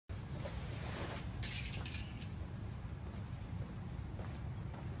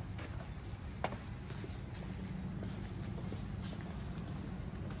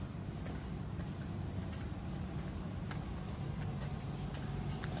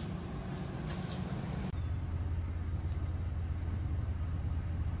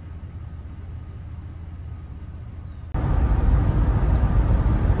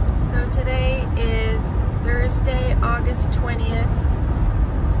Today is Thursday, August 20th,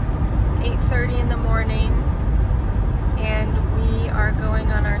 8:30 in the morning, and we are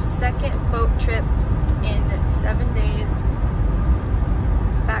going on our second boat trip in 7 days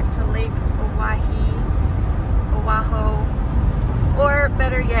back to Lake Owyhee, or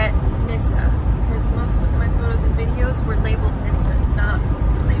better yet, Nissa, because most of my photos and videos were labeled Nissa, not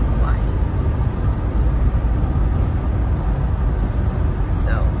Lake Owyhee.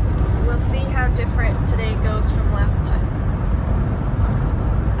 So we'll see how different today goes from last time.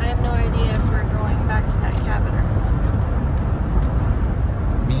 I have no idea if we're going back to that cabin or not.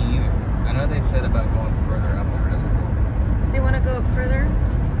 Me either. I know they said about going further up the reservoir. They want to go up further?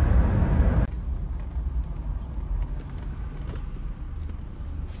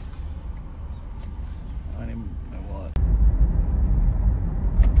 I need my wallet.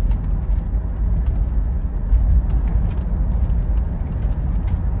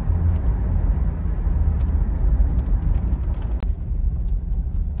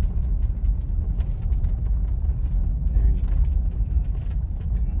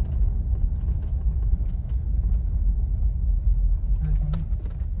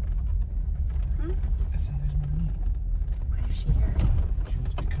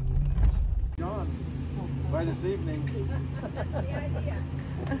 By this evening.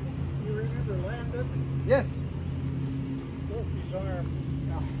 You remember Landon? Yes. Broke his arm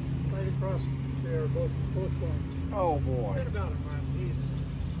right across there, both bones. Oh boy. Been about a month. He's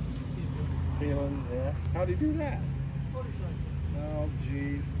Feeling, yeah. How'd he do that? motorcycle. Oh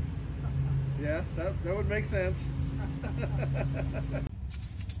geez. Yeah, that would make sense.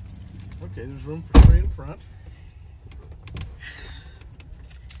 Okay, there's room for 3 in front.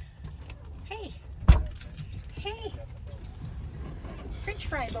 Hey. Hey. French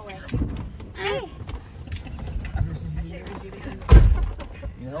fry boy. Hey.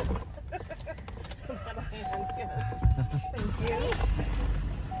 Yep. Thank you.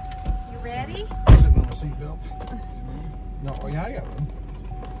 You ready? Sitting on the seatbelt. No, oh yeah, I got room.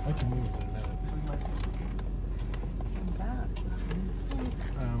 I can move in a minute.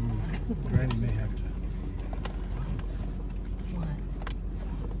 Granny may have to.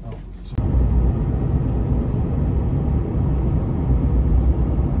 Oh, so.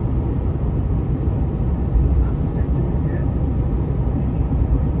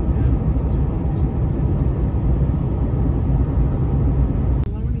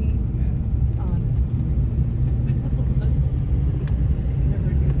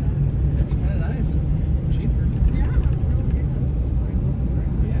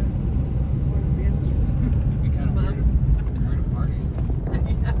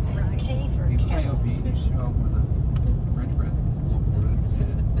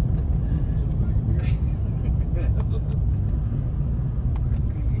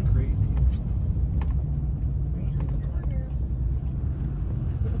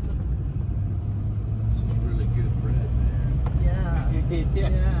 Yeah.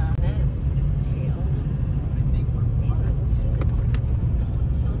 Field. I think we're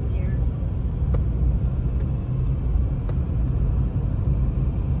some here.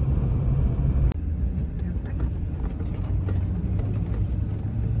 Breakfast.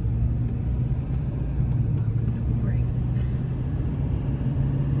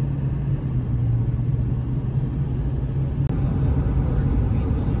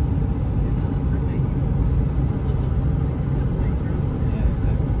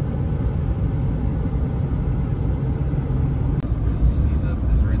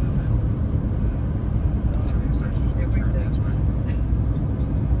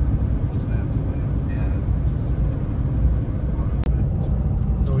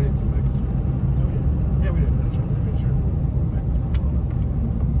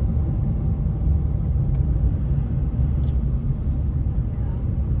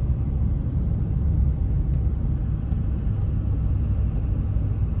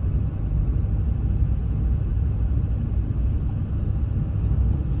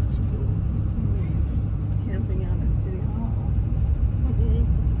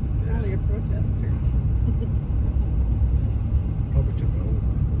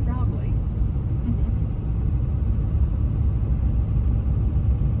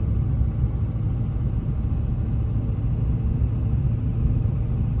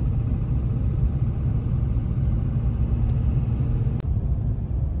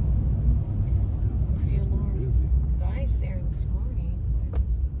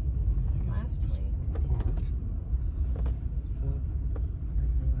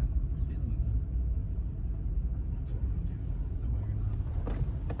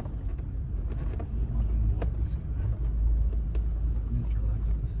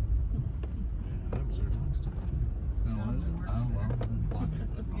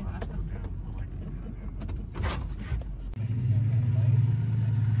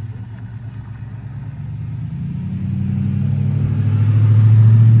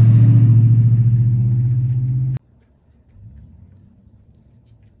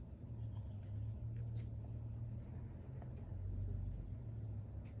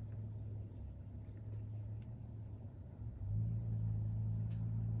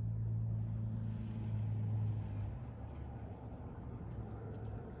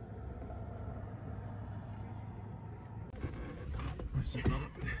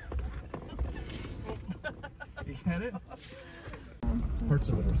 You get it? Parts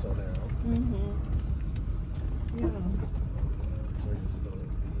of it are so narrow. Mm-hmm. Yeah. So I just thought it'd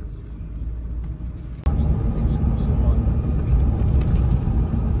Exclusive on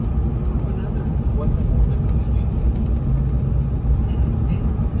what the hell's that movie?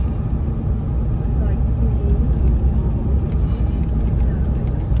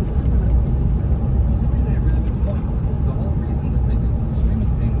 Well, somebody made a really good point because the whole reason that they did the streaming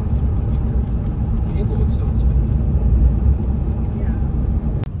thing was because cable was so expensive. Yeah.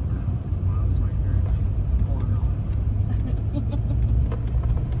 Wow, I was talking very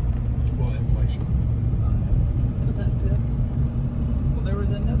well, inflation. That's it. Well, there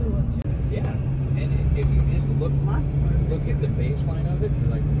was another one too. Yeah, and if you just look at the baseline of it,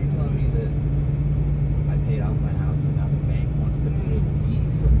 like you're telling me that I paid off my house and now the bank wants to pay me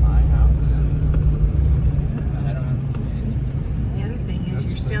for my house, and I don't have to do anything. The other thing is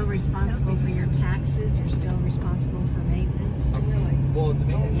you're still responsible for your taxes, you're still responsible for maintenance. Really? Well, the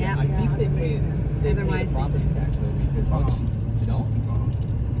maintenance, Yeah. I think they pay the Otherwise they property tax though, because once you don't,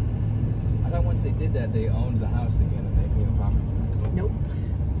 I thought once they did that, they owned the house again and they pay the property tax. Nope.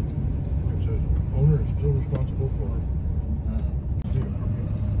 It says owner is still responsible for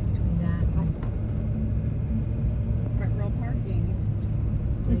Between that Front row parking.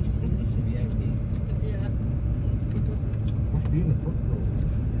 places. VIP. Yeah. must be in the front row.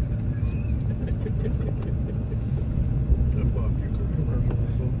 That Bob Euchre commercial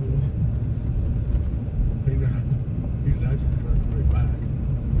was so cool. He's actually trying to way back.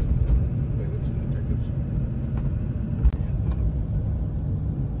 Wait, let's see the tickets. And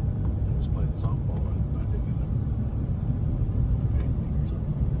he was playing softball, and I think in a big league or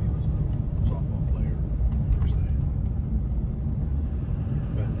something like that. He wasn't a softball player per se.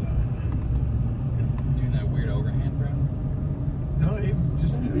 But Doing that weird overhand grab. no, he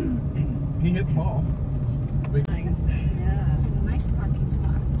just he hit the ball. Big, Nice. Yeah. And a nice parking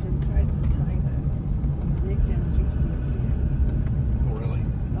spot. Been twice the time. Weekends you can look oh really?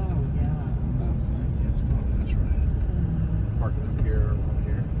 here. Oh, yeah. Yes, probably that's right. Parking up here, one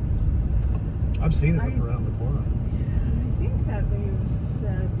here. I've seen it up around the corner. I think that they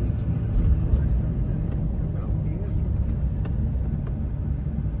said we can't do more or something. No.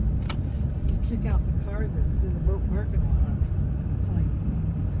 You kick out the car that's in the boat parking lot. Place.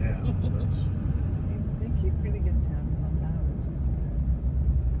 Yeah, that's They keep pretty good tabs on that, which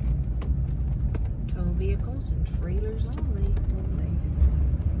is Tow vehicles and trailers only. good.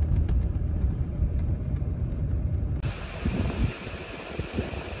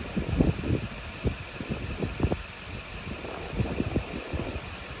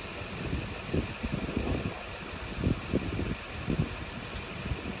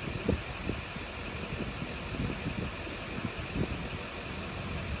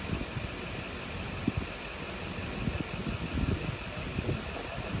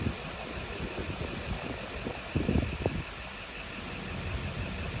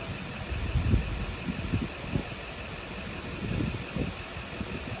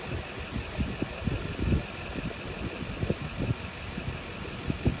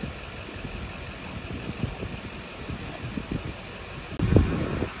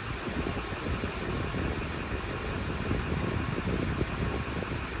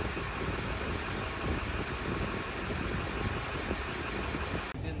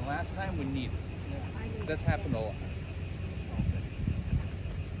 We didn't last time, we need it. That's happened a lot.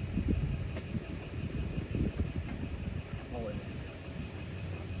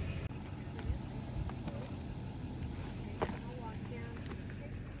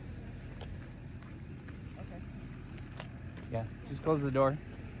 Yeah, just close the door.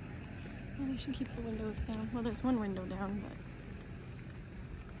 Well, they should keep the windows down. Well, there's one window down, but.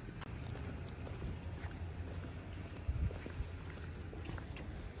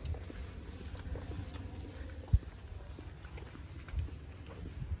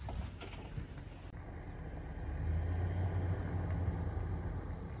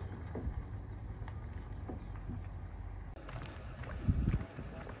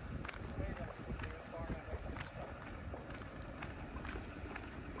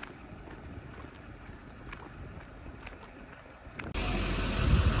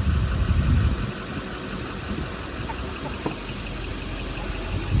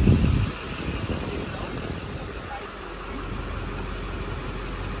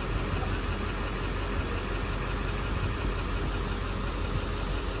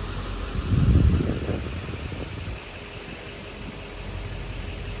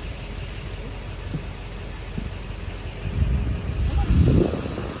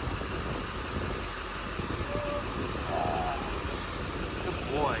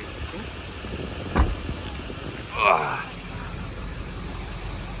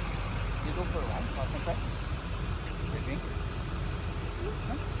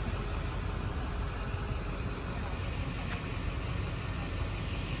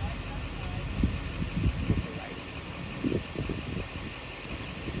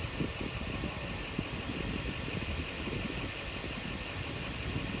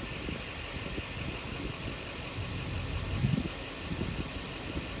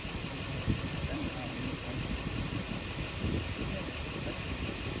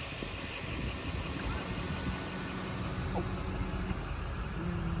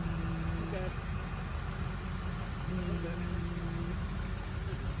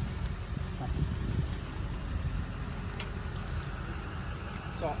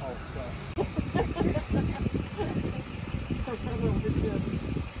 saw. Oh, sorry.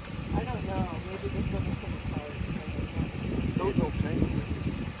 I don't know. Maybe this one is from the car. Those don't tangle.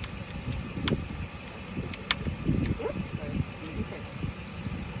 Oops, sorry. Okay.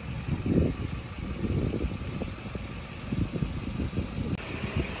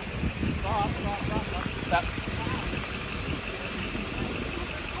 That.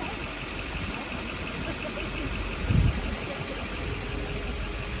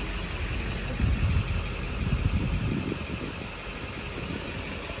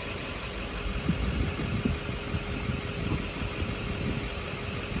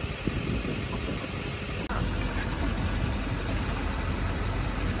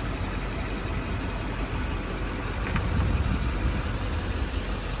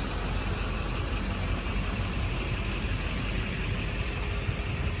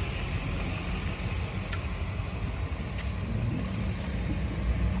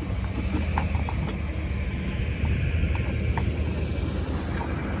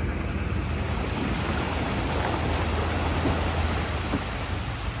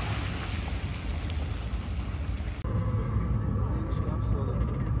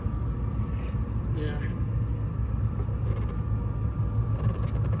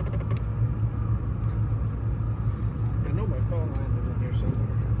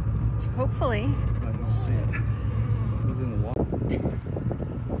 Hopefully. I don't see it. This is in the water.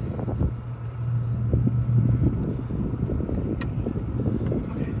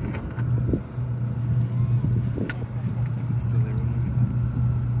 It's still there when we get back.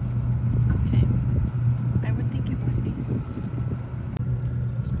 Okay. I would think it would be.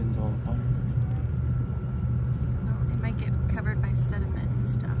 It spins all apart. Well, it might get covered by sediment and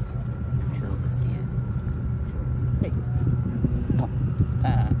stuff. You won't be able to see it. Hey.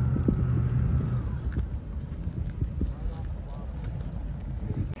 Ah.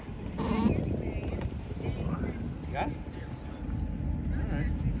 Yeah?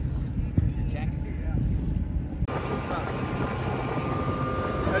 Alright.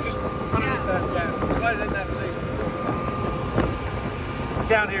 Just underneath that, yeah. Slide it in that seat.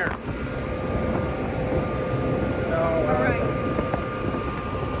 Down here. No, all right.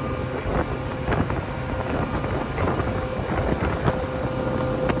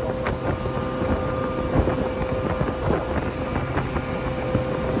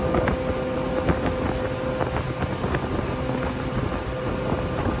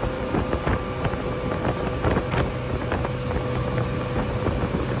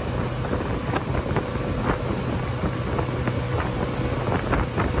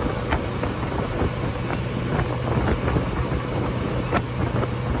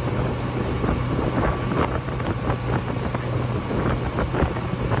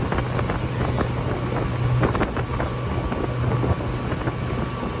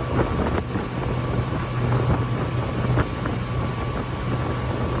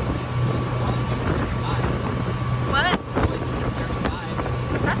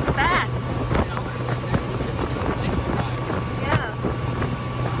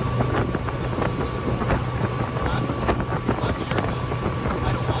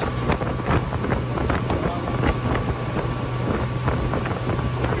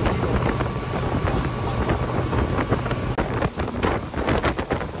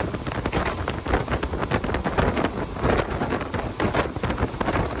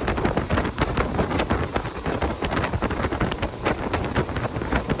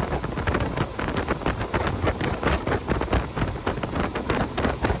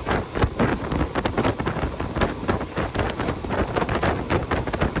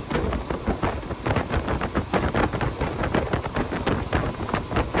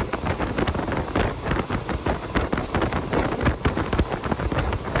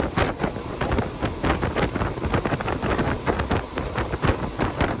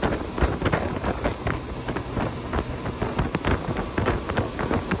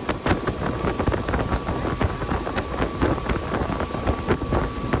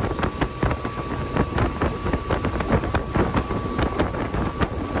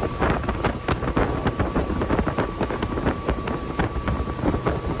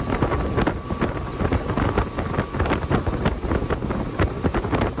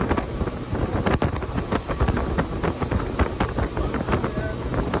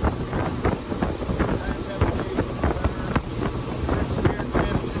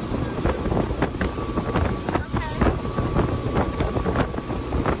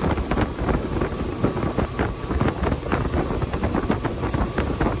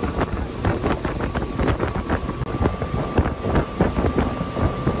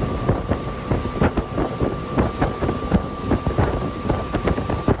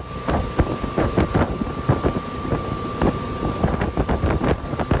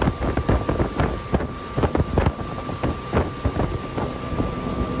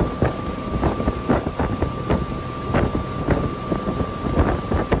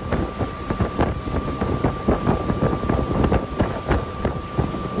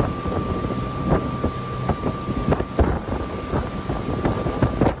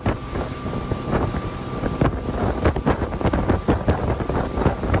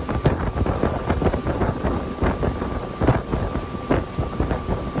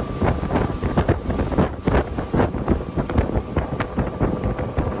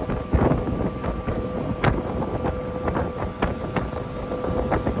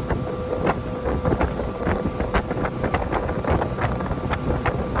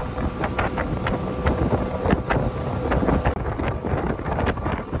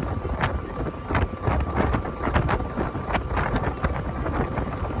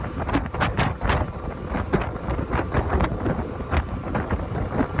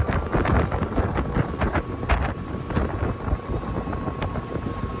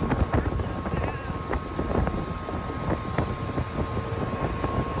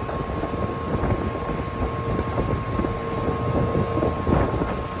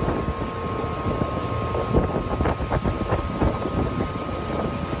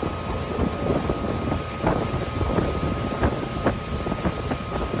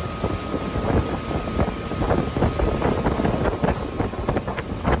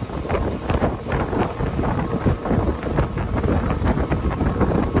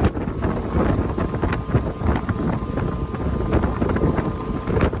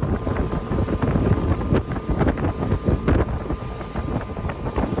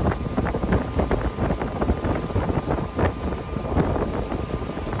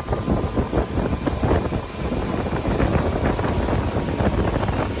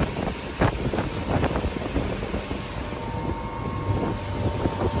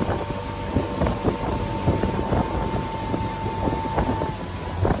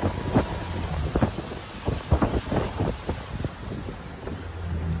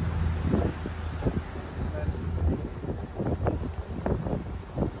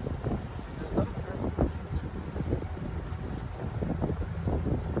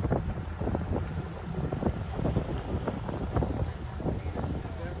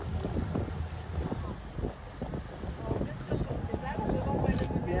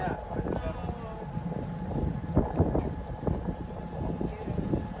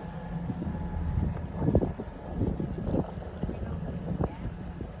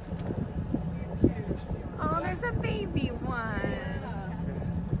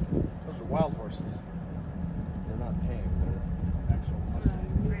 wild horses. They're not tame. They're actual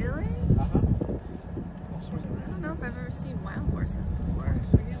mustangs. Really? They'll swing I around. don't know if I've ever seen wild horses before.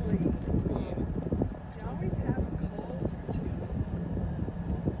 Really? Do you always have a cold or two?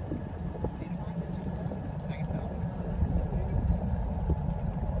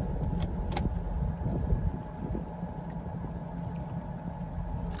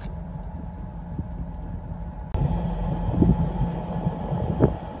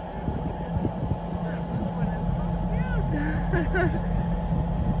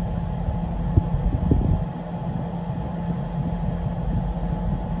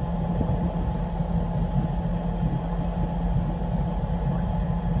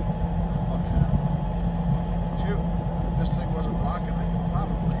 Shoot, if this thing wasn't rocking, I could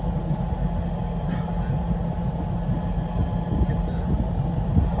probably get the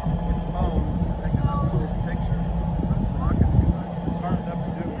phone, take a close picture. But it's rocking too much. It's hard enough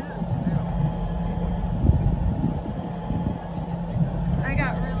to do with this still. I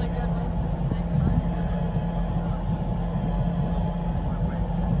got really good ones with the big one. That's my way.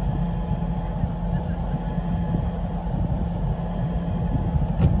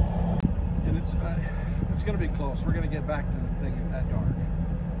 And it's going to be close. We're going to get back to the thing at dark.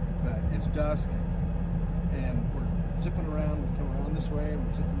 But it's dusk, and we're zipping around. We come around this way, and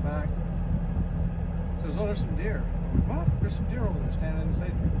we're zipping back. Says, oh, there's some deer. I'm like, what? There's some deer over there standing in the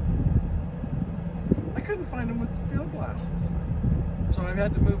sage. I couldn't find them with the field glasses. So I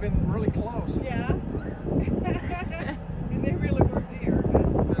had to move in really close. Yeah. And they really were deer.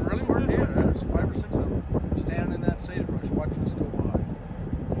 They really were deer. There's 5 or 6 of them standing in that sagebrush watching us go by.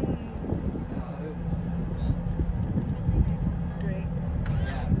 Yeah, it is. Great.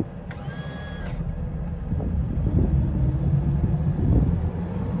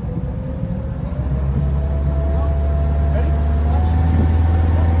 Ready?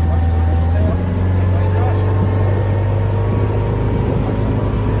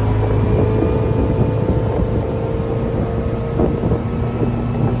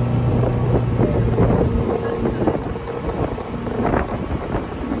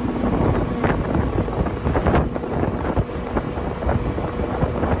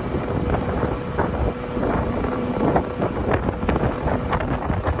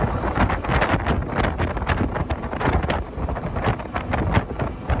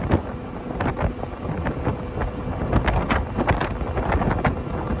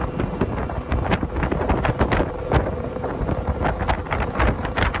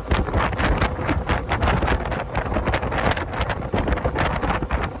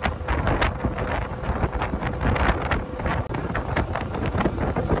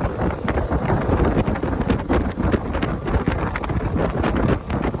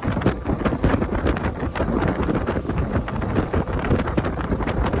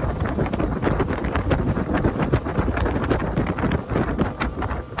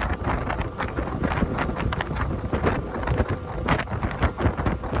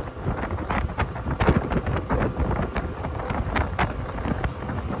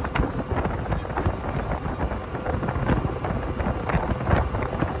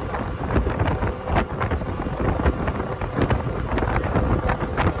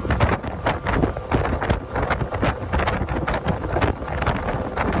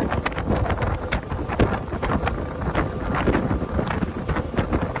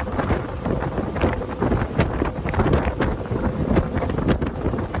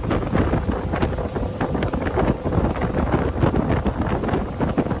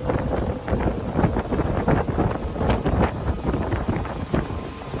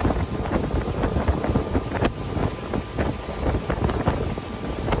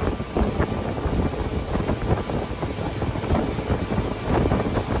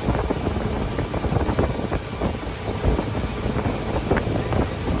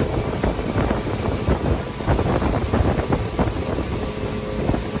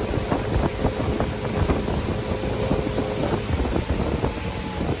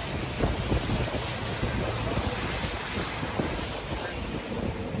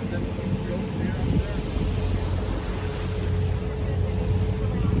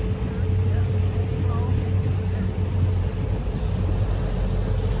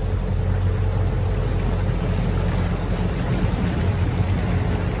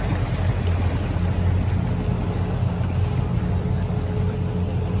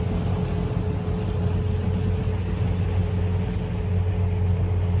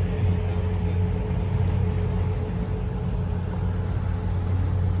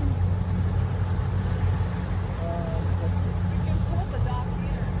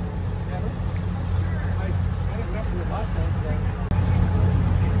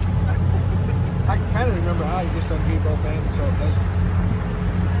 remember how. You just undo both ends so it doesn't.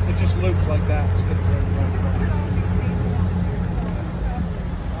 It just loops like that instead of going around.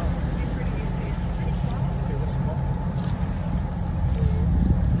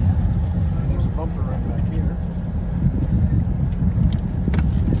 There's a bumper right back here.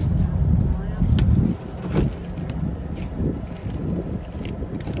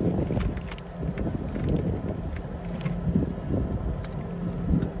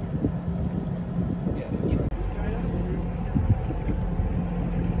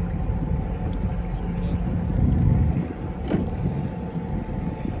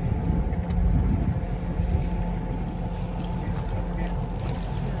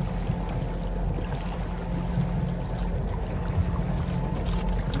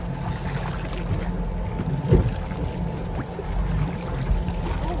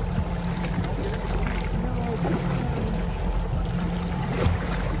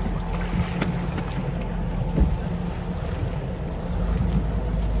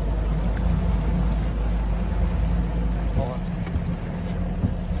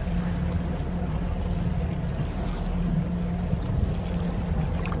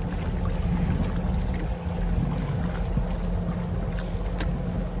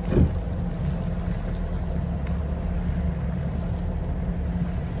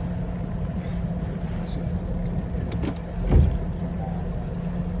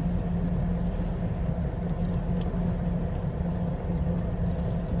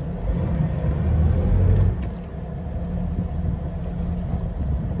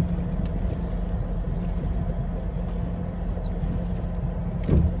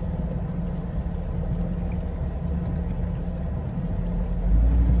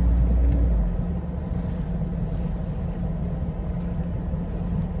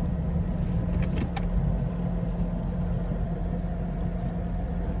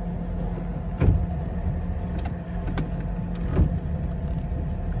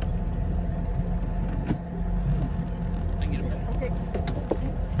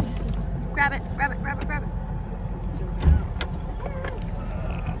 Grab it, grab it, grab it, grab it.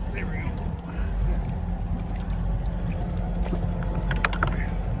 There we go.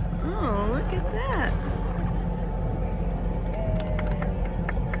 Oh, look at that.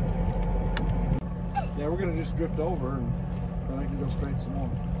 Yeah, we're gonna just drift over and then I can go straight some more.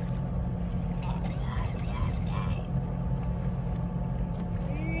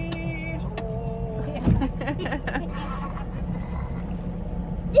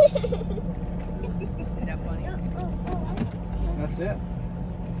 Isn't that funny? That's it.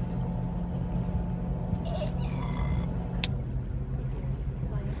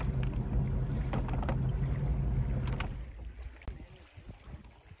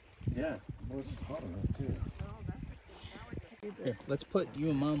 Yeah, well, it's hot enough too. Here, let's put you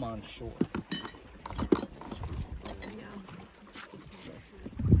and Mom on shore.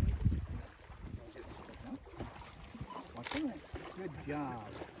 Good job.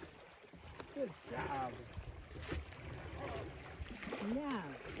 Good job. Yeah.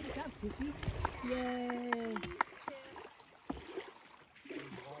 Good job, Tiki. Yay.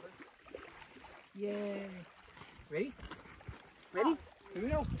 Yay. Ready? Ready? Here we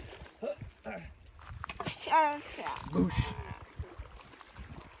go. Boosh.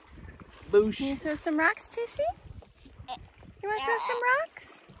 Boosh. Can you throw some rocks, TC? You want to throw some rocks?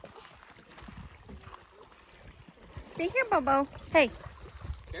 Stay here, Bobo. Hey,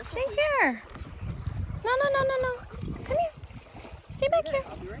 stay here. No, no, no, no, no. Come here. Stay back here.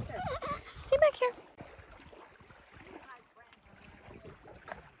 I'll be right there. Stay back here.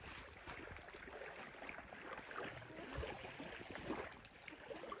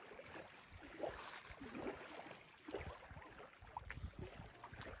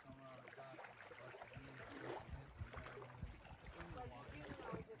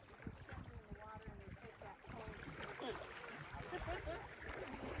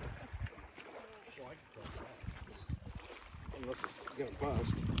 Unless it's gonna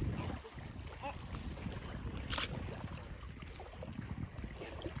bust.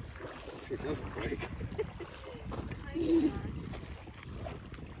 Sure it doesn't break.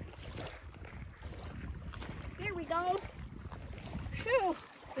 There we go. Phew.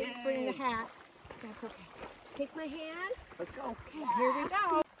 Please bring the hat. That's okay. Take my hand. Let's go. Okay, here we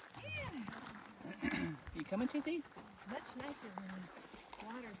go. You coming, Chitty? It's much nicer when the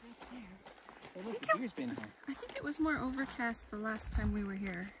water's up there. Hey, look, the deer's been here. I think it was more overcast the last time we were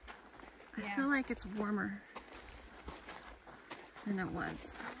here. I Yeah. feel like it's warmer than it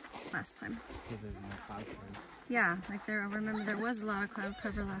was last time. Because there's no cloud cover. Yeah, like I remember there was a lot of cloud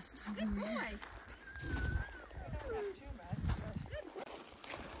cover last time we were here.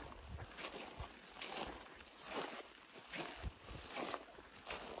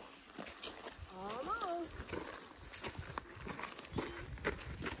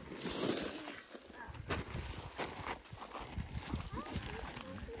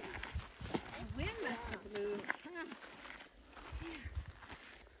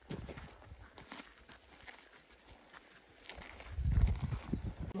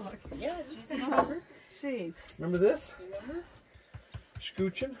 Yeah, cheesy remember. Jeez. Remember this?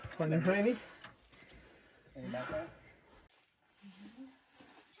 Scooching on the hiney. Any background?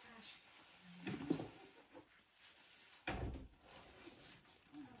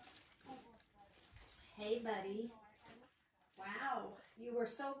 Hey, buddy. Wow, you were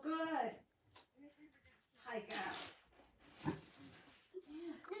so good. Hike out.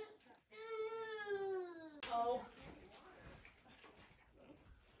 Oh.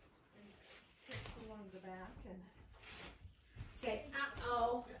 Along the back and Say,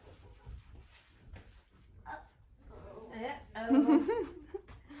 uh-oh. Uh-oh.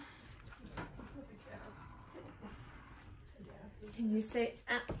 Can you say,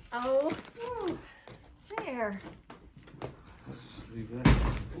 uh-oh? Ooh, there. Let's just leave that.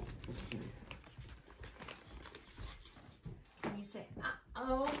 Can you say,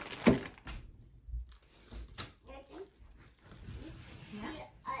 uh-oh? Yeah.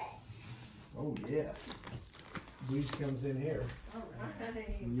 Oh yes. Bleach comes in here. all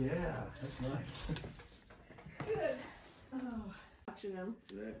right. Yeah, that's nice. Good. Oh, watching them.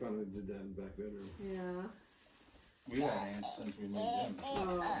 Yeah, I finally did that in the back bedroom. Yeah. We got ants since we moved in.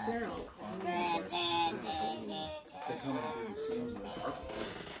 Oh, they're all They're coming through the seams of the carpet.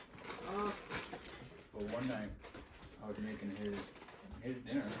 oh, But one night, I was making his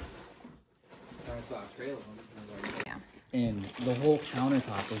dinner. And I saw a trail of them. And I was like, Yeah. And the whole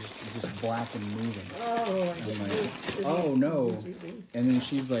countertop was just black and moving. oh, I'm like, oh no. And then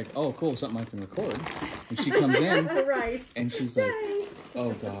she's like, oh cool, something I can record. And she comes in right. and she's like,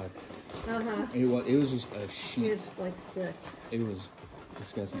 oh god. Uh-huh. It was just a sheet. It's like sick. It was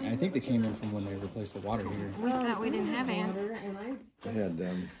disgusting. I think they came in from when they replaced the water heater. We thought we didn't have ants. And I had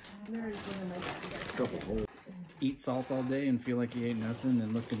Mary's one of my a couple holes. Eat salt all day and feel like you ate nothing,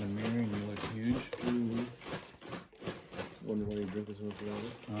 then look in the mirror and you look huge. Wonder why you drink as much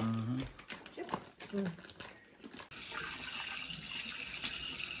water. Uh-huh.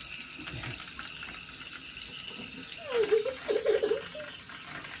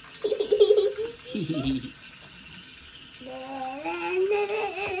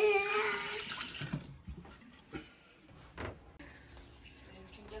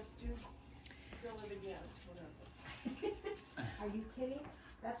 Are you kidding?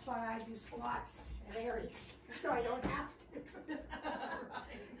 That's why I do squats at Eric's, so I don't have to.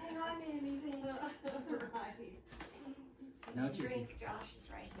 Hang on to anything. Right. Now This it's easy. drink, Josh is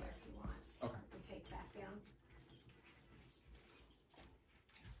right here if he wants Okay. to take that down.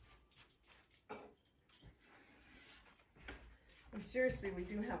 And seriously, we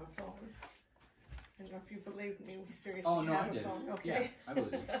do have a phone. I don't know if you believe me, we seriously Oh, no, have I a did. phone. Yeah, Okay. I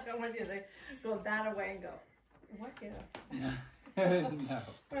believe you. I don't want you to go that away and go, what? Yeah. No.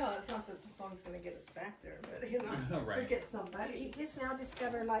 Well, it's not that the phone's going to get us back there, but you know, Right. we'll get Did you somebody. just now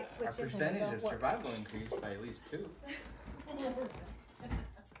discover light Our switches and percentage don't of work? survival increased by at least 2.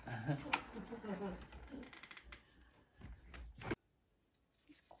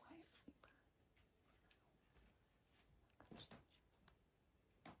 He's quiet sleeper.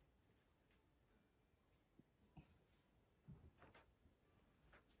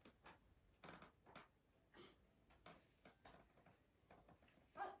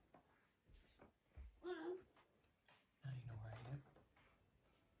 Now you know where I am.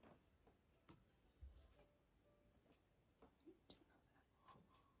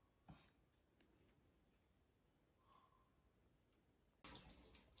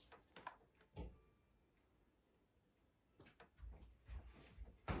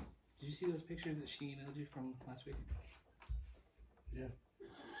 Did you see those pictures that she emailed you from last week? Yeah.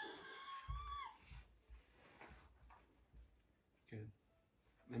 Good.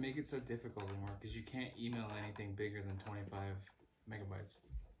 They make it so difficult anymore because you can't email anything bigger than 25 megabytes.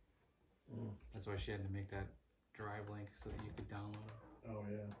 Mm. That's why she had to make that drive link so that you could download it. Oh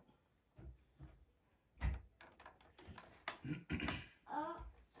yeah.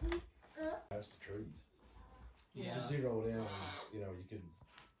 Past the trees. Yeah. Just zero it in, and, you know, you could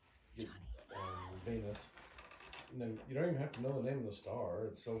get Venus. And then you don't even have to know the name of the star.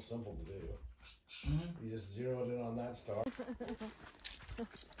 It's so simple to do. Mm-hmm. You just zero it in on that star.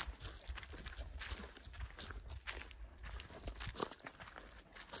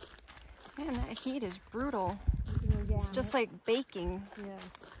 Man, that heat is brutal. Yeah. It's just like baking. Yes.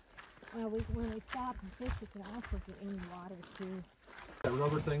 Well, when we stop and fish, we can also get in the water too. That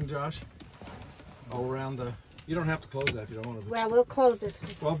rubber thing, Josh, all around the. You don't have to close that if you don't want to. Well, we'll close it.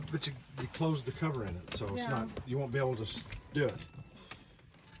 Well, but you closed the cover in it, so it's not. You won't be able to do it.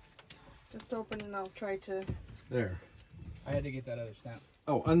 Just open and I'll try to. There. I had to get that other stamp.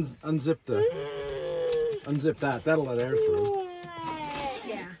 Oh, unzip that. That'll let air through.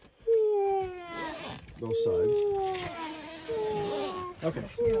 Yeah. both sides. Okay.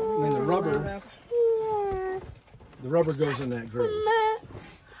 And then the rubber goes in that groove.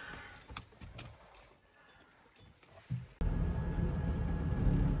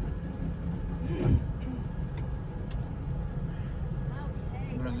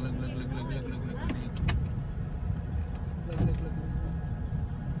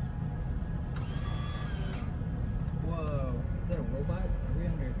 Whoa, is that a robot? Are we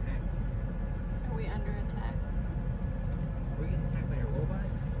under attack? Are we under attack? Are we getting attacked by a robot?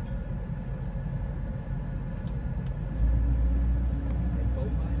 A boat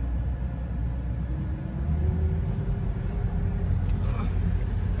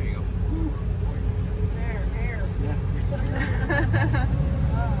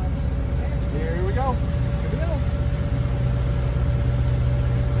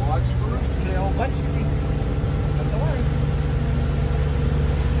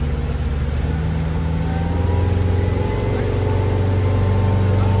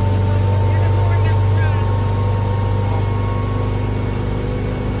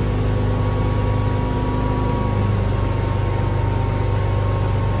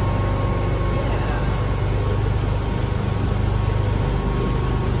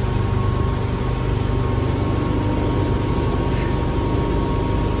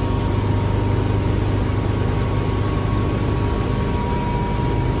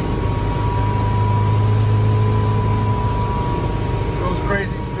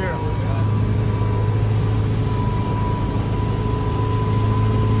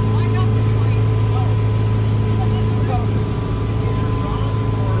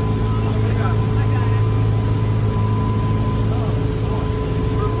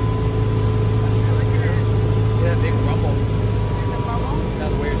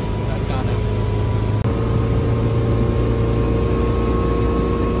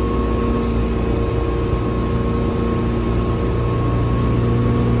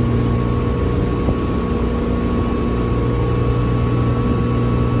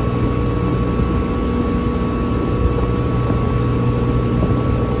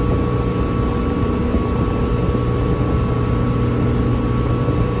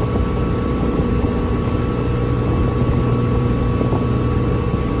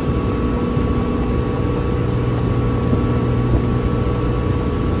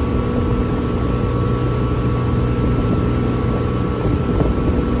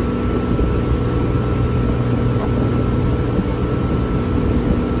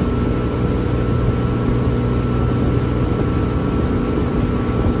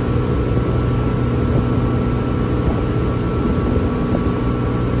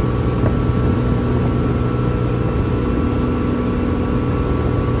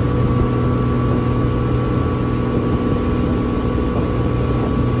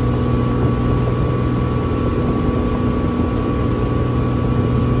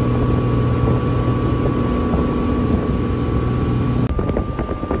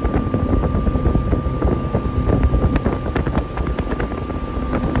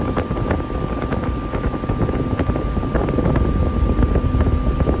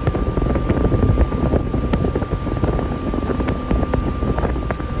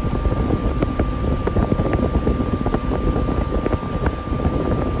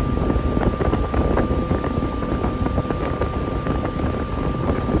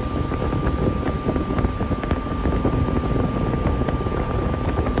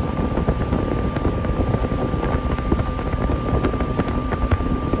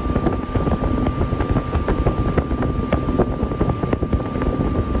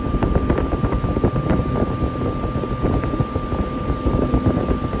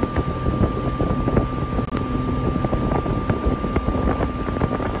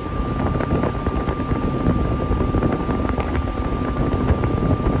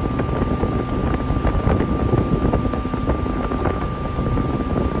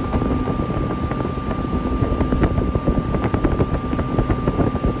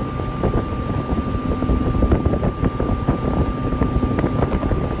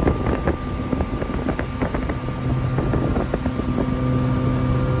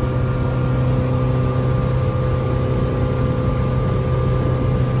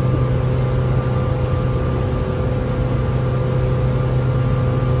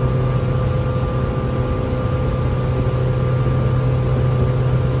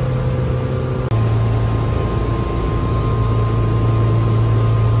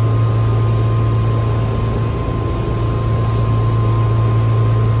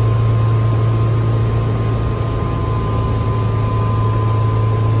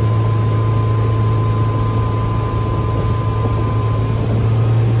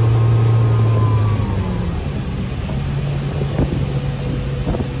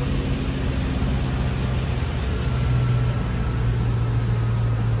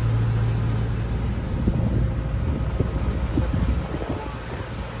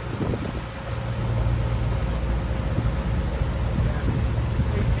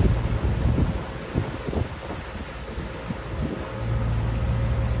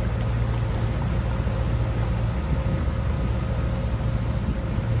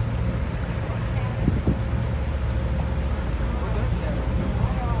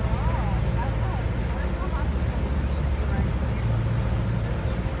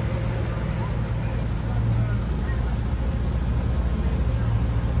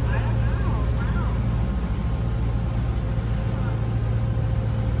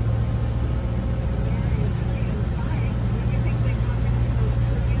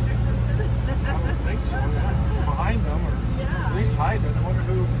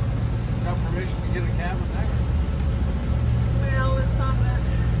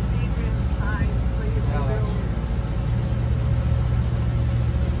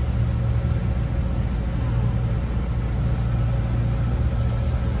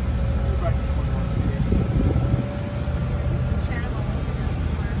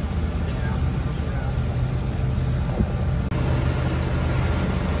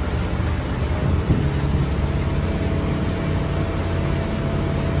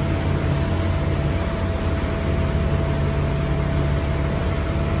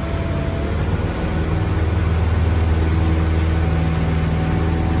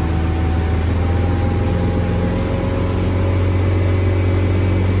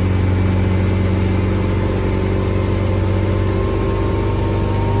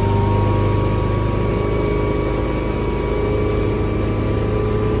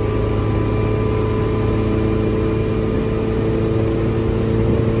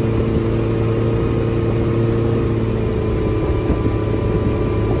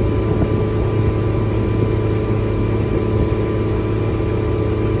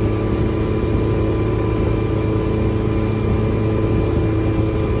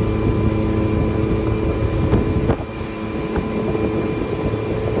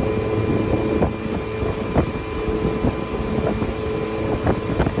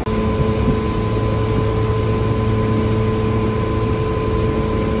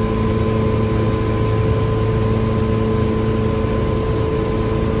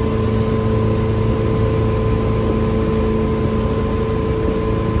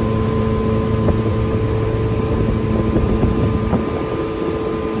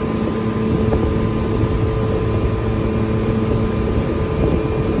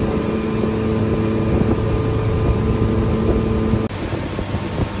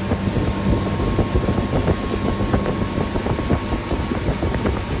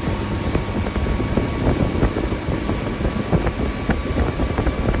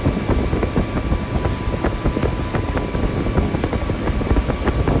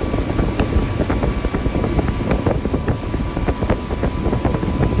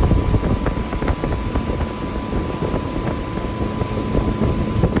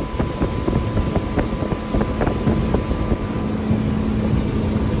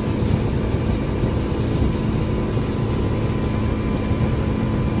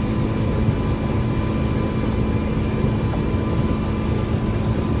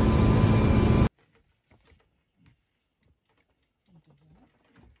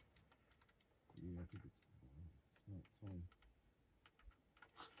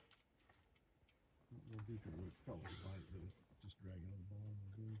Probably light, but it's just dragging on the bottom.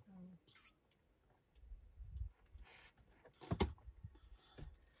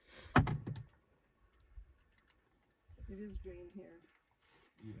 It is green here.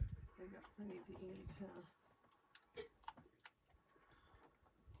 Yeah. They got plenty to eat.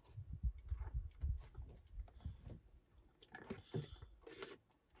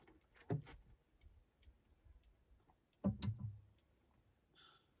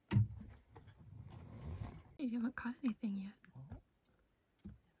 You haven't caught anything yet.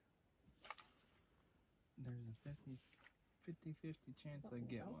 There's a 50-50 chance I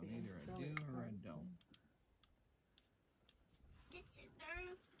get one. Either I do or I don't.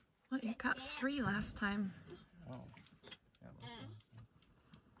 Well, you caught 3 last time. Oh. That was awesome.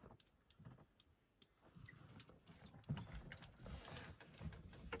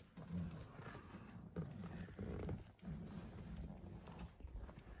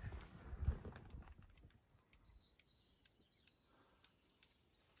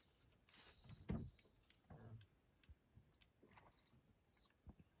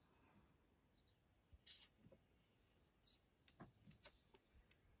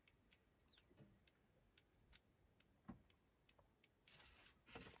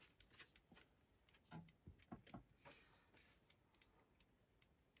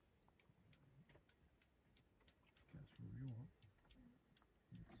 That's what we want.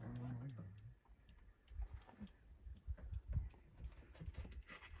 It's all on my garden.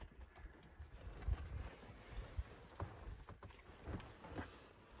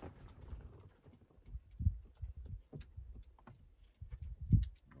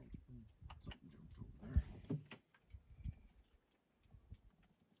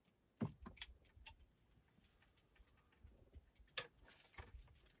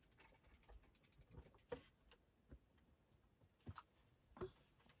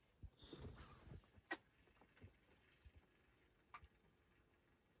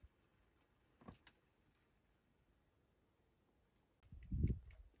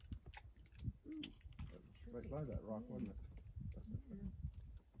 Something jumped over there. Right by that rock, wasn't it?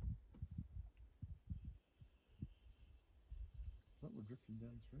 Something was drifting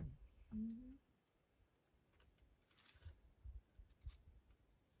downstream.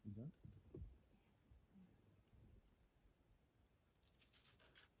 You done?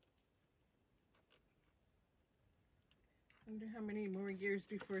 I wonder how many more years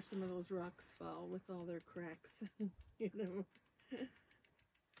before some of those rocks fall with all their cracks. You know,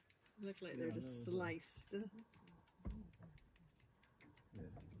 look like they're Yeah, I just know. sliced. Yeah.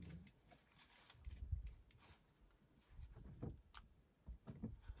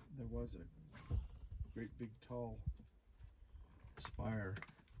 There was a great big tall spire.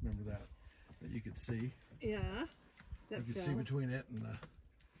 Remember that? That you could see. Yeah, that You could fell. see between it and the.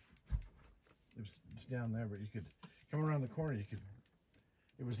 It's down there, but you could come around the corner. You could.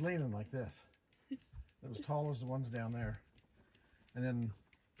 It was leaning like this. It was tall as the ones down there, and then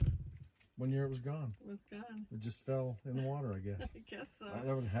one year it was gone. It was gone. It just fell in the water, I guess. I guess so.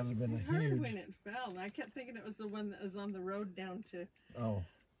 That would have been I a heard huge. when it fell. I kept thinking it was the one that was on the road down to, Oh.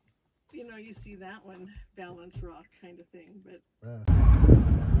 you know, you see that one, balance rock kind of thing, but Yeah. it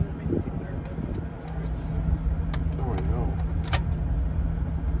makes you nervous. Oh, I know.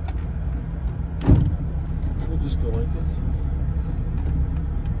 We'll just go like this.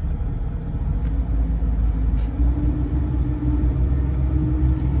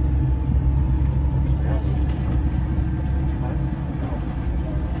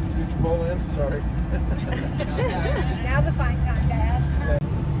 Did you pull in? Sorry. Now's a fine time to ask.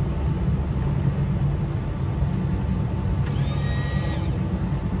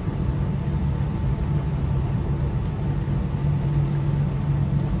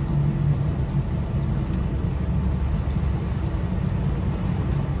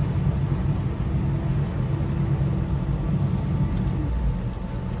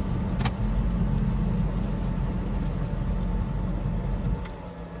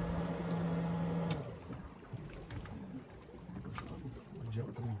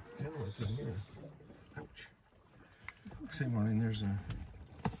 Jumped in kind of like in here. Ouch. See, Marlene, there's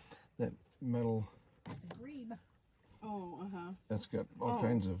that metal It's a grebe. Oh, uh-huh. that's got all Oh.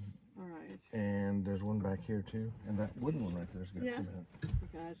 kinds of, All right. and there's one back here too, and that wooden one right there's got Yeah. cement. Oh,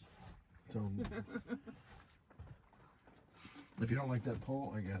 gosh. So if you don't like that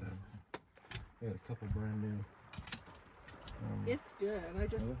pole, I got a couple brand new. It's good. I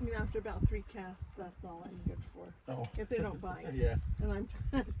just, Really? you know, after about 3 casts, that's all I'm good for. Oh. If they don't bite. Yeah. And I'm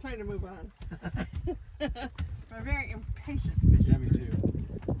trying to move on. I'm a very impatient Yeah, me fisher. too.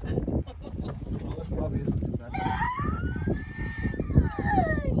 Well, this probably isn't the best.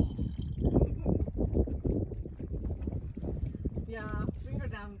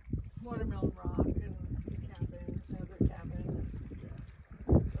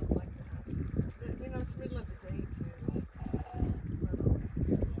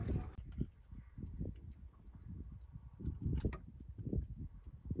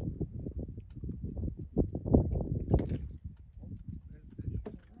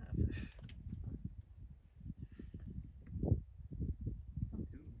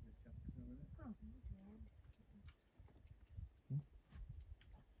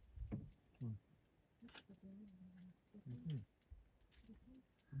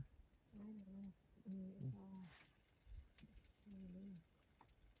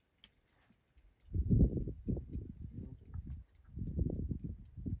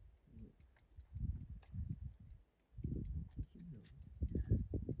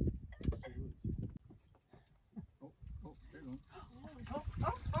 Oh,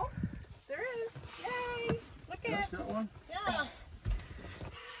 oh, oh. There is. Yay. Look at it. Got one? Yeah.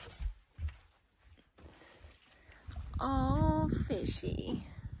 Oh, fishy.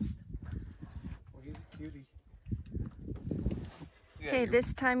 Well, he's a cutie. Yeah, Hey,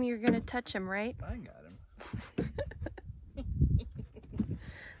 this time you're gonna touch him, right? I got him.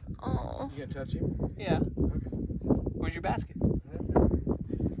 Oh. You gonna touch him? Yeah. Okay. Where's your basket? Poor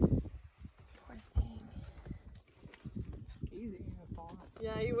thing. Easy. He'll fall out.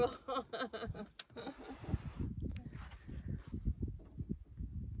 Yeah, you will.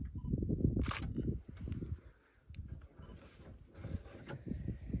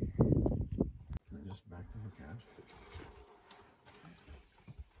 Just back to the couch.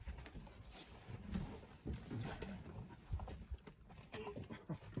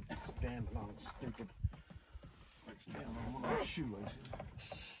 Standing on stupid. Like standing on one of my shoelaces.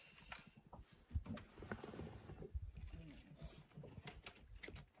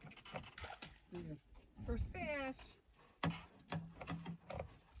 First fish.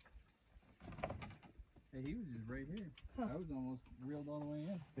 Hey, he was just right here. I was almost reeled all the way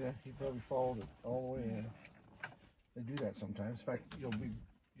in. Yeah, he probably followed it all the way in. They do that sometimes. In fact,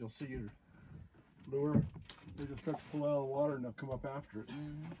 you'll see your lure. They just start to pull out of the water and they'll come up after it.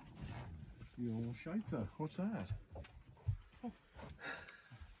 You old scheitzer. What's that?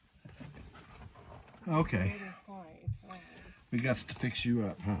 Okay. We got to fix you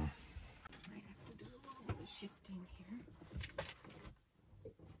up, huh? Might have to do a little bit of shifting here.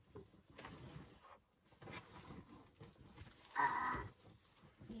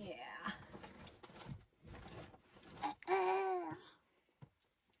 Yeah.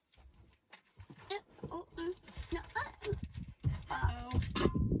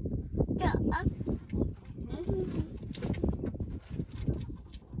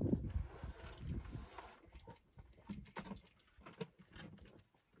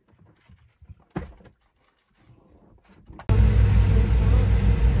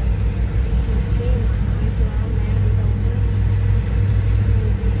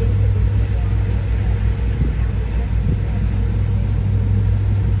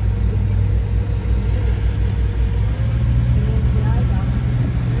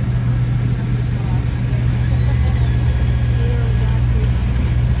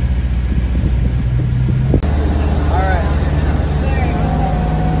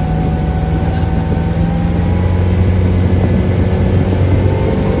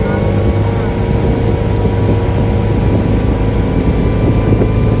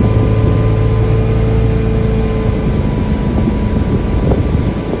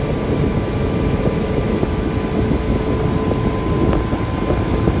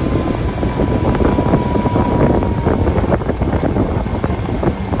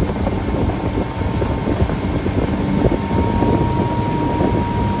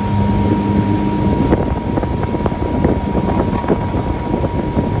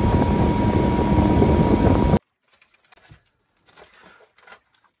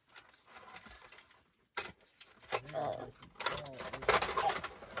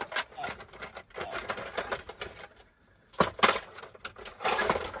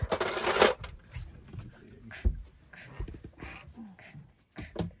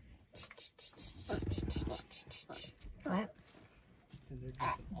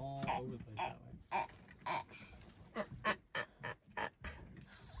 All over the place that way.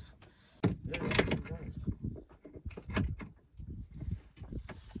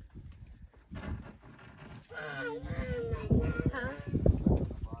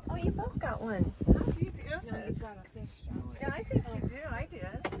 Oh, you both got one. How deep is No, it? you've got a fish, John. Yeah, I think you do. I did.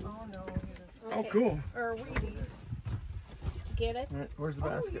 Oh, no. You didn't. Oh, cool. Or we did. Did you get it? All right, where's the Oh,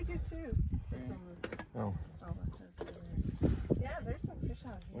 you basket? did too. Oh. Yeah, there's some fish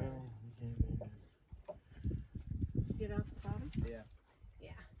out here. Well, Did you get off the bottom? Yeah. Yeah.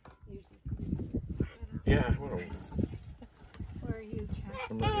 Usually. yeah, what a Where are you, Chad?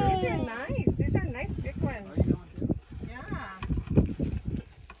 I'm right These here. are nice. These are nice big ones. Are you going to? Yeah.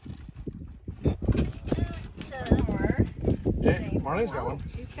 More. Yeah, Marlene's got one.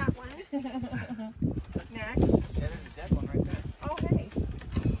 She's got one. Next. Yeah, there's a dead one right there. Oh, hey.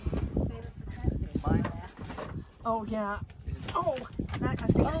 Say it's a catfish. Mine. Oh, yeah. Oh, that, I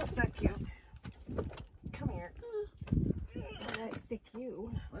think I stuck you. Come here. Why did I stick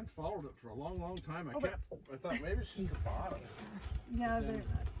you? I followed it for a long, long time. Oh, but- I thought maybe it's just the bottom. Yeah, But then-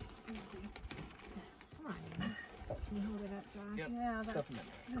 they're, Come on. Can you hold it up, Josh? Yep. yeah, Stuff that's them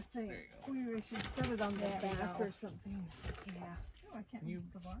in the thing. There you go. We should set it on the Yeah, back no. or something. Yeah. Oh, I can't You- use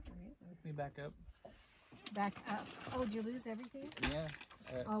the water either. Let me back up. Back up. Oh, did you lose everything? Yeah.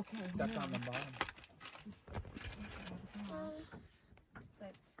 Okay. Stuck hang on the bottom.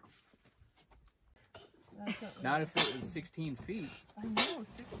 But Not if it was 16 feet. I know,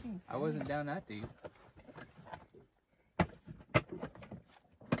 16. I wasn't down that deep.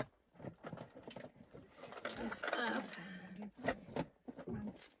 it's up.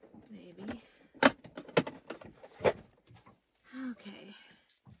 Maybe. Okay.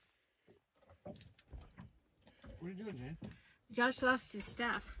 What are you doing, Jane? Josh lost his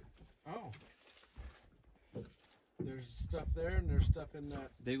stuff. Oh. There's stuff there and there's stuff in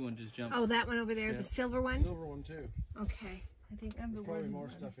that Big one just jumped. Oh, that one over there, Yeah. the silver one? silver one too. Okay. I think And the There's probably wooden more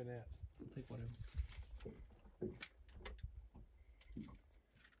one. stuff in it. Take whatever.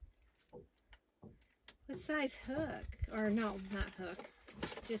 what size hook? Or no, not hook.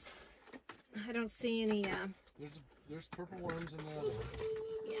 Just I don't see any There's purple worms in the other one.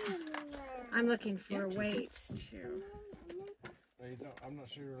 yeah. I'm looking for weights too. You don't, I'm not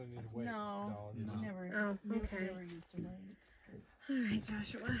sure you really need a weight. No. doll. You No. just- Never, Oh, okay. never used a weight. Alright,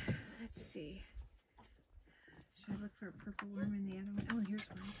 Joshua. Let's see. Should I look for a purple worm in the other one? Oh, here's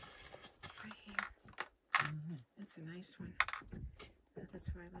one. Right here. That's a nice one. That's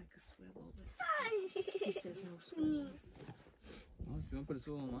why I like a swivel, but he says no swivels. Well, if you want to put a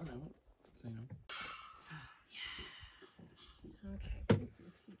swivel on mine, I won't say no. Okay.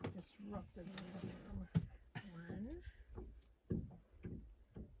 Disrupted this. One.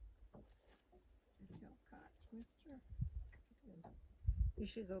 If you'll catch, mister. You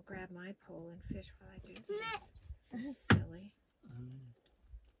should go grab my pole and fish while I do this. Silly.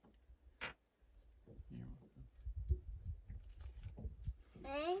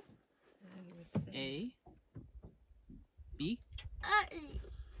 I would think. A. B.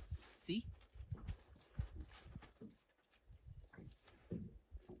 C.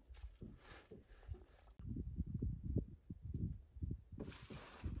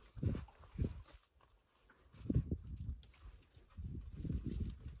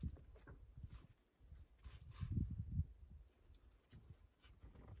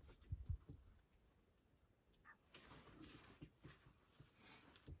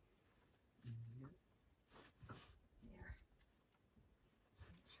 Here.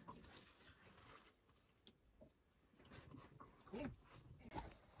 Make sure this is tight.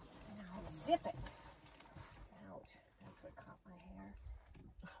 Now zip it. Out. That's what caught my hair.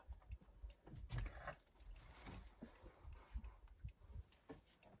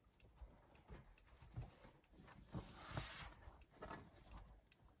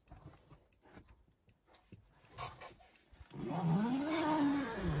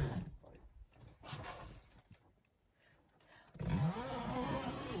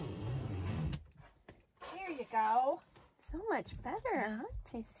 There you go. So much better, huh,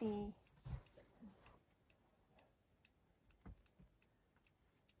 JC?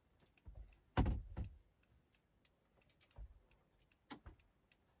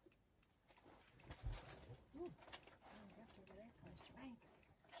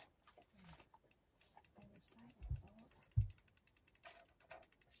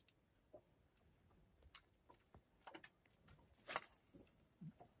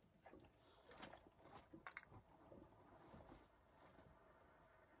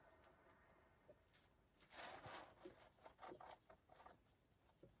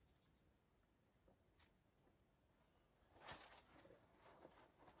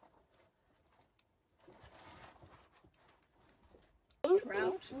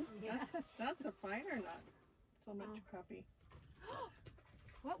 Trout? That's a finer nut. So much crappie.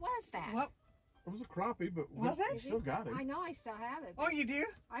 What was that? What? It was a crappie, but Was we it? still got it. I know I still have it. Oh, you do?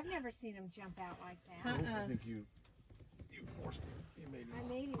 I've never seen him jump out like that. I think you forced it. You made it. I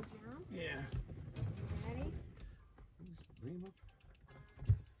made him jump. Yeah. Ready? Just bring him up.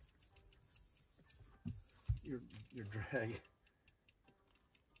 Your drag.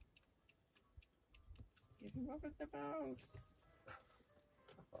 Get him up at the boat.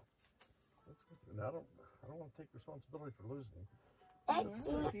 And I don't want to take responsibility for losing him. Well, if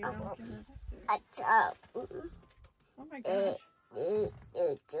you don't get it up there. Oh my gosh.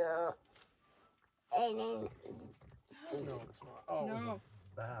 No, it's not. Oh, No.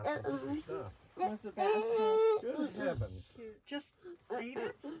 it was a bass. Look at your stuff. Was it bad? Good heavens. Just ate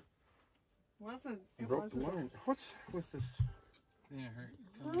it? Wasn't. You It broke the wasn't. line. What's with this? Yeah, hurt.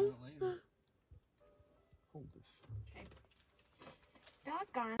 Coming out later. Hold this.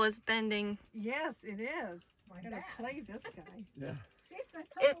 Doggone. Was bending. Yes, it is. I gotta Bass. play this guy. Yeah. See if the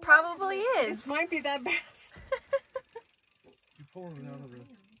It probably This is. might be that bass. You pulling it out of the.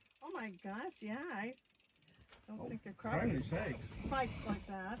 Oh my gosh, yeah. I don't think a Finally crappie sakes. spikes like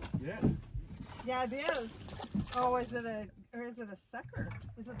that. Yeah. Yeah, it is. Oh, is it a sucker?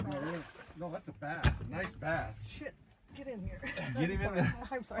 Is it No, bass? no, that's a bass. A nice bass. Shit. Get in here. Get him in there.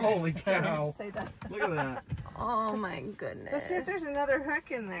 I'm sorry. Holy I didn't cow. say that. Look at that. Oh my goodness. Let's see if there's another hook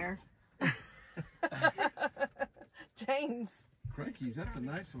in there. Jane's. Crikey's, that's a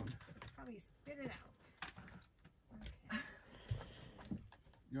nice one. Probably spit it out.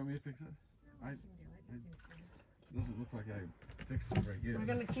 You want me to fix it? I can do it. I can see it. It doesn't look like I fixed it very good. We're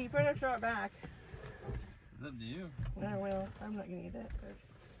going to keep it or throw it back? It's up to you. I will. I'm not going to eat it.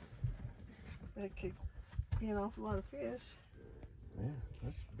 But it could be an awful lot of fish. Yeah,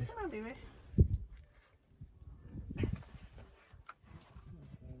 that's big. Come on, baby.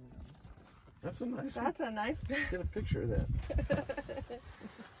 That's a nice one. That's a nice. Get a picture of that.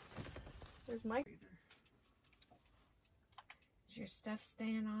 There's Mike. Is your stuff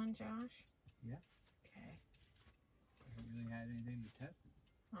staying on, Josh? Yeah. Okay. I haven't really had anything to test it.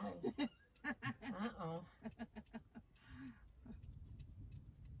 Oh. Uh-oh.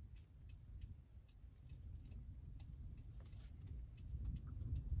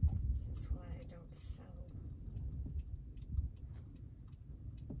 This is why I don't sew.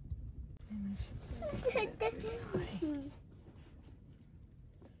 And I should put it through the eye.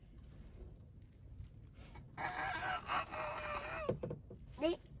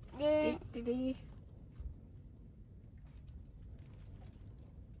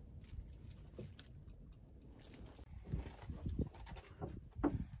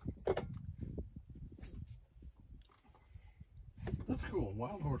 That's cool.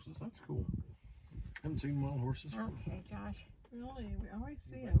 Wild horses. That's cool. Haven't seen wild horses. Okay, Josh. Really? We always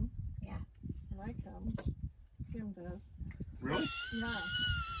see him. Yeah. When I come. Kim does. Really? Yeah.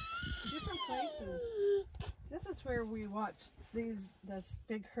 Different places. This is where we watched this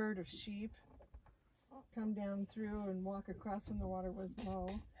big herd of sheep come down through and walk across when the water was low.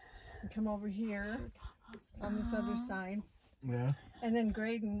 And come over here on this other side. Yeah. And then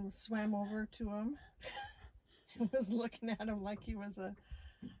Graydon swam over to him and was looking at him like he was a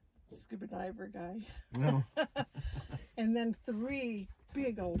scuba diver guy. No. And then 3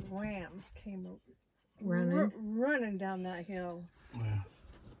 big old rams came Running. running down that hill. Yeah.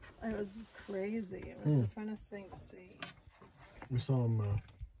 It was crazy. It was the funnest thing to see. We saw them.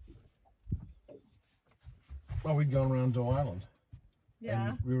 Well, we'd gone around Doe Island. Yeah.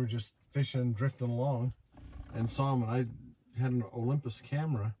 And we were just fishing, drifting along, and saw them. And I had an Olympus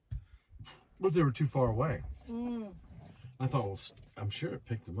camera, but they were too far away. I thought, well, I'm sure it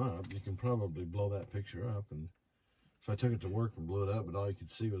picked them up. You can probably blow that picture up. And so I took it to work and blew it up, but all you could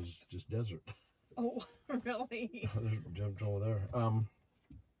see was just desert. Oh, really? Jumped over there. But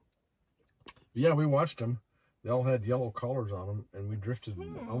yeah, we watched them. They all had yellow collars on them, and we drifted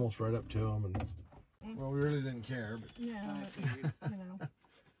almost right up to them. And well, we really didn't care. But Yeah, but, you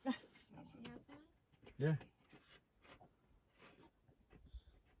know. yeah.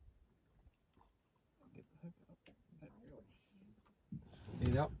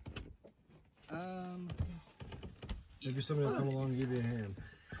 Need help? Maybe somebody will come along and give you a hand.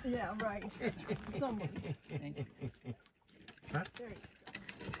 Yeah, right. Somebody. Thank you. Huh? There you go.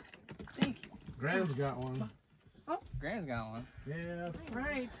 Thank you. Gran's got one. Grant's got one. Yeah.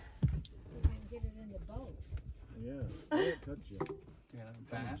 Right. So I can get it in the boat. Yeah. It touch you. You got a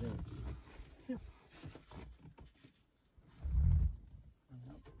bass.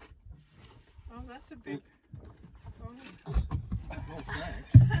 Oh, that's a big. Oh. Oh,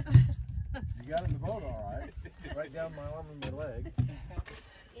 thanks. You got it in the boat all right. Right down my arm and my leg.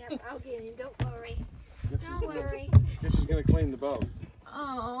 Yep, I'll get him. Don't worry. This Don't worry. This is going to clean the boat.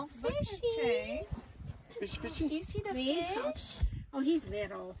 Oh, fishy. Chase. Fish, fishy. Do you see the Me? fish? Oh, he's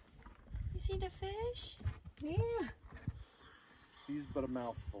little. You see the fish? Yeah. He's but a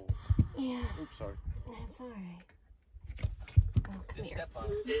mouthful. Yeah. Oops, sorry. That's all right. Oh, come Just here. step on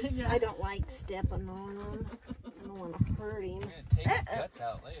it. Yeah. I don't like stepping on him. I don't want to hurt him. You're gonna take the guts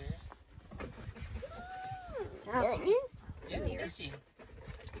out later. Okay. Yeah, Come here. fishy.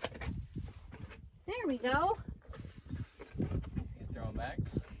 There we go. You throw him back.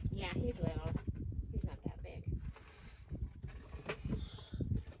 Yeah, he's little. He's not that big.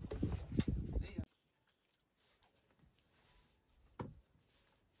 See ya.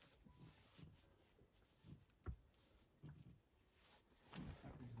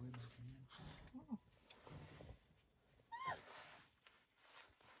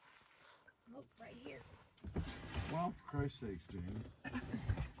 Oh, right here. Well, for Christ's sakes, Jane.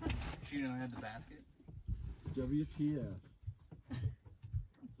 You know, I had the basket. WTF.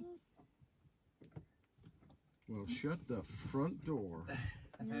 Well, shut the front door. Yeah,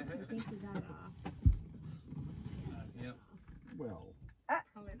 I think we got off. Yep. Well,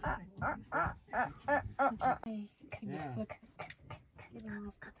 Can you Yeah. flip? Get him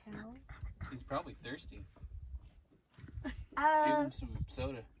off the towel. He's probably thirsty. Give him some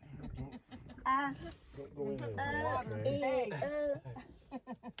soda. Don't go in there. Hey.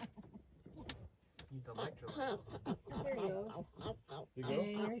 He's electrolyte. There he goes. You And go.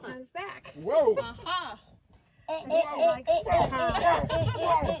 here he comes back. Whoa! Aha!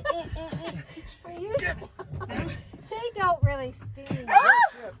 They don't really sting.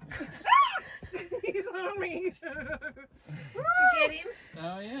 He's on me. Did you get him?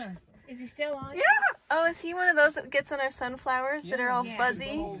 Oh yeah. Is he still on? Yeah. Oh, is he one of those that gets on our sunflowers that are all Yeah.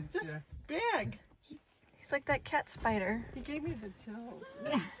 fuzzy? Just big. He's like that cat spider. He gave me the chills.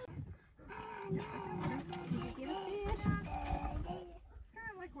 Did you get a fish? Kind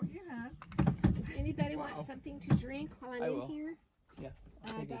of like what you had. Does anybody want something to drink while I'm I in will. here? Yeah.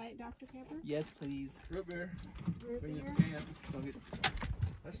 Diet Dr. Pepper? Yes, please. Root beer. Root Clean beer? the can. Don't get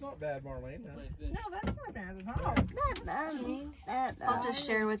That's not bad, Marlene. Huh? No, that's not bad at all. Jane? I'll just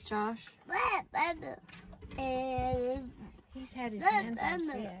share with Josh. He's had his hands on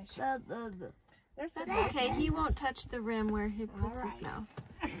fish. There's That's okay. He won't touch the rim where he puts his Alright. mouth.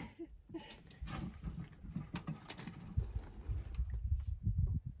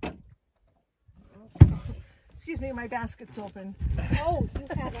 Excuse me, my basket's open. Oh, you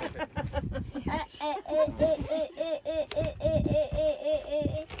had a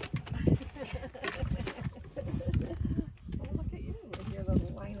Oh, look at you with your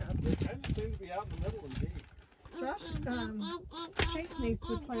little lineup. They kind of seem to be out in the middle and deep. Josh, Chase needs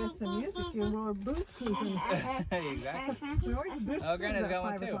to play us some music. You were booze cruising. Exactly. We always booze Oh, Granny's cruise at got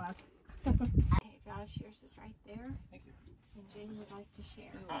one 5 too. o'clock. Okay, Josh, yours is right there. Thank you. And Jane would like to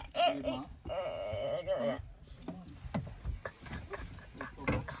share. Your mom.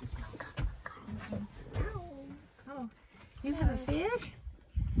 Oh, you have a fish?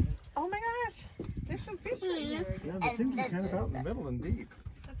 Oh my gosh, there's some fish right here. Yeah, they seem to be kind of out in the middle and deep.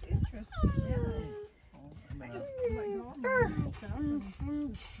 That's interesting. Yeah. I just let go of my stuff and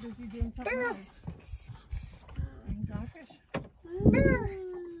busy doing something else. And dogfish.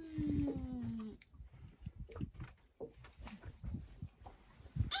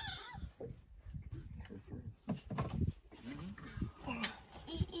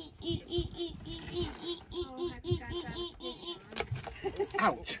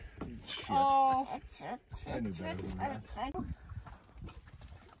 Ouch! Oh, I knew better than that.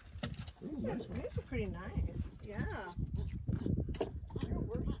 Ooh, nice one. these are pretty nice. Yeah. They're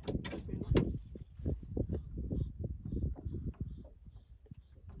worth keeping.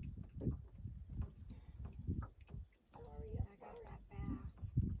 Sorry, I got that bass.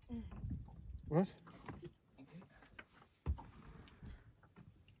 What? On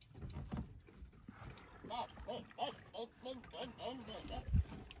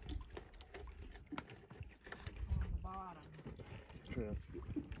the bottom. Let's try that.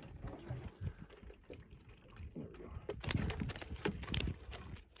 There we go.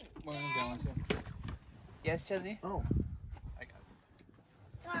 Marlene's got one too. Yes, Chezzy? Oh. I got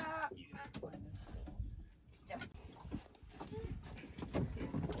it. You find this.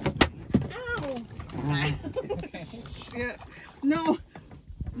 Ow! Okay. Yeah. No,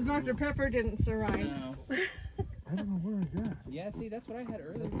 Dr. Pepper didn't survive. No. I don't know where I got. Yeah, see, that's what I had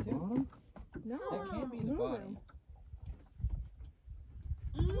earlier At the too. bottom? No. That can't be the bottom.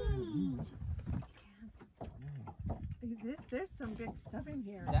 There's some big stuff in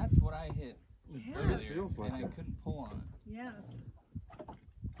here. That's what I hit Yeah. earlier, feels like and I that. couldn't pull on it. Yes.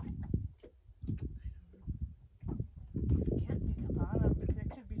 Can't make a bottom, but there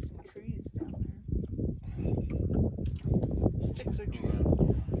could be some trees down there. Sticks or trees.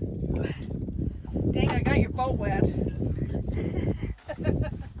 Dang, I got your boat wet.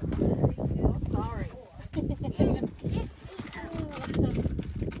 Oh, sorry. I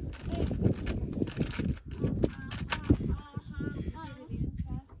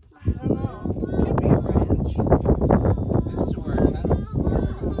don't know. Could be a branch. This is where I kind of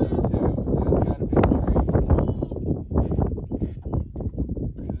started stuff too, so it's gotta be a tree.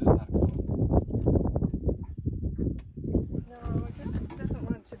 Because it's not going. No, it just doesn't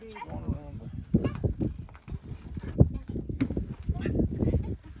want to be.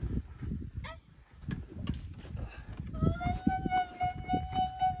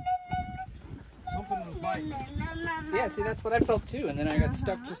 Something was biting. Yeah, see, that's what I felt too, and then I got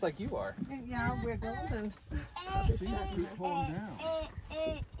stuck just like you are. Yeah, wiggled and. See, I keep pulling down.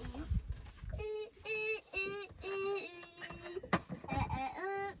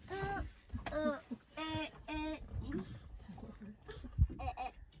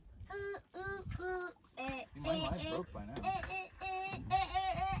 See, my line broke by now.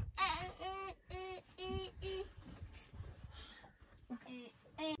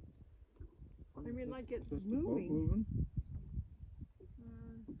 I mean, like it's Is the boat moving. moving?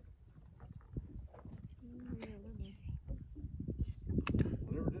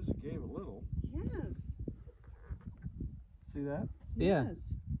 See that? Yeah. Yes.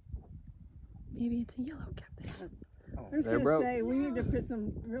 Maybe it's a yellow catfish. I was They're gonna broke. say we need to put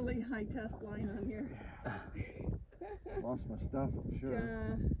some really high test line on here. Lost my stuff, I'm sure.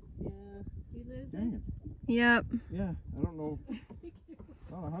 Yeah. Do you lose it? Dang it. Yep. Yeah, I don't know.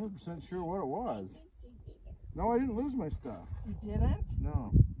 Not 100% sure what it was. No, I didn't lose my stuff. You didn't?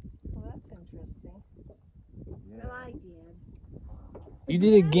 No. Well, that's interesting. Yeah. Well, I did. You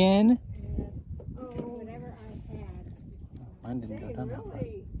did again? Yes. Oh, Whatever I had. Mine didn't go they down that far.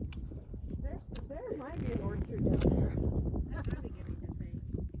 really. There might be an orchard down there. That's what I'm beginning to think.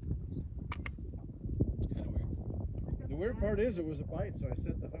 It's kind of weird. The weird part is it was a bite, so I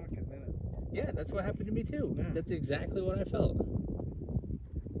set the hook and then it. Yeah, that's what happened to me too. Yeah. That's exactly what I felt. No,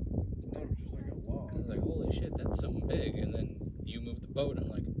 it was just like a log. I was like, holy shit, that's something big. And then you moved the boat, and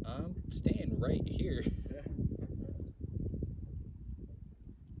I'm like, I'm staying right here. Yeah.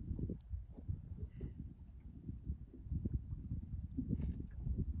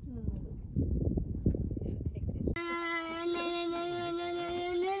 Take this.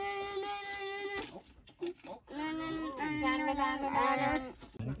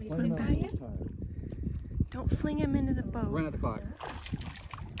 Sit by you. Don't fling him into the boat. Run out the clock.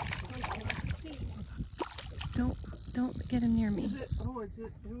 Don't get him near me. Is it? Oh, is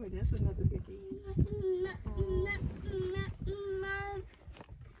it? Oh, it is another biggie.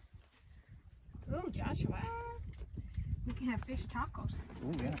 Ooh, Joshua. We can have fish tacos.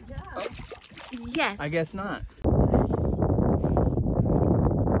 Oh, yeah. Yeah. Yes. I guess not. That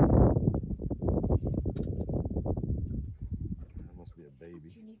must be a baby.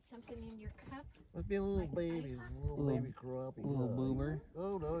 Do you need something in your cup? Must be a little Like baby. ice? Little baby crappie. Little boober.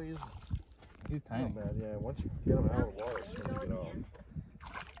 Oh, no, he's He's tiny. not bad. Yeah, once you get him out of the water, it's going to get off.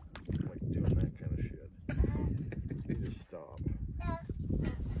 Like doing that kind of shit. You just stop. Yes.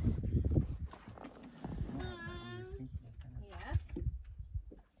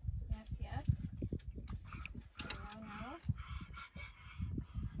 Yes, yes. No, no.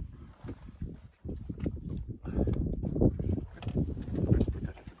 Put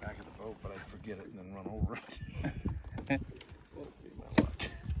that at the back of the boat, but I'd forget it and then run over it. Won't be my luck.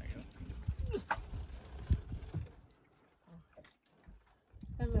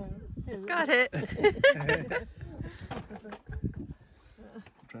 Hello. Hello. Got it. I'm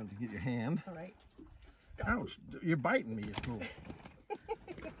trying to get your hand. All right. Ouch, you're biting me, you fool.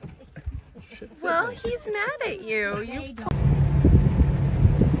 Well, he's mad at you. You They don't.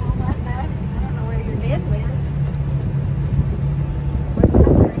 Well, that bad. I don't know where your lid went. What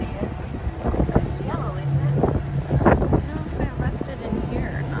color it is. It's yellow, isn't it? I don't know if I left it in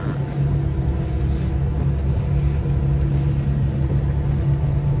here or not.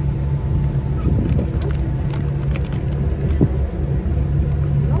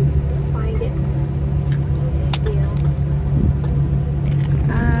 We'll find it. Big deal.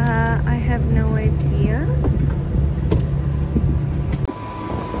 I have no idea.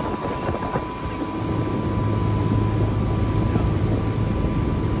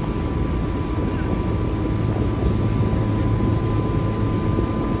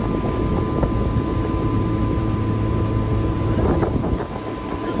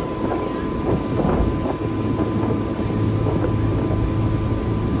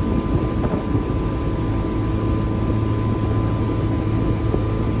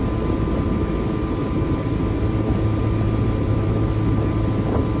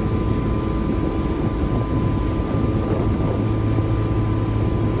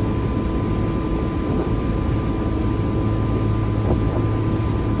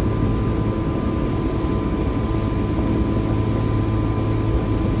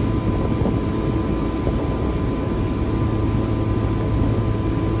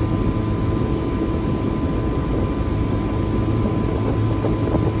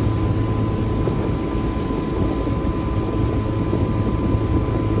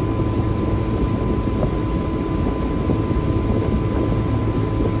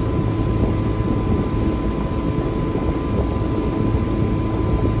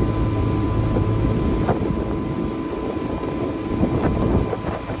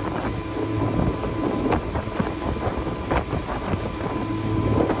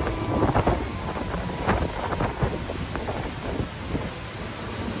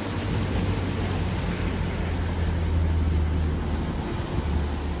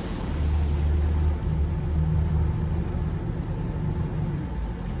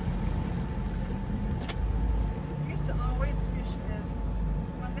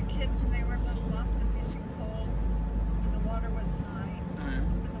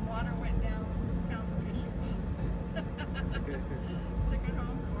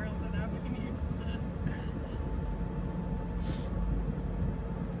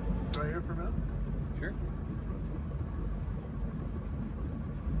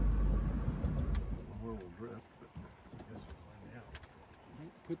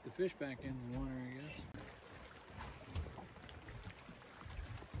 put the fish back in the water, I guess.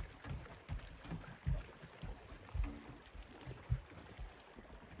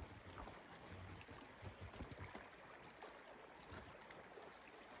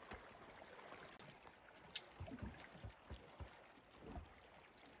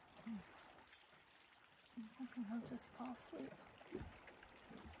 I'll just fall asleep.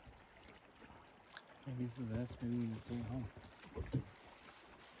 Maybe it's the vest. Maybe we need to take it home.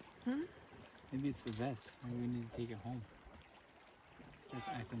 Hmm? Maybe it's the vest. Maybe we need to take it home. Starts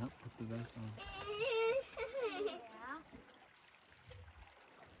acting up with the vest on.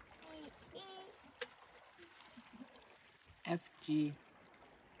 FG.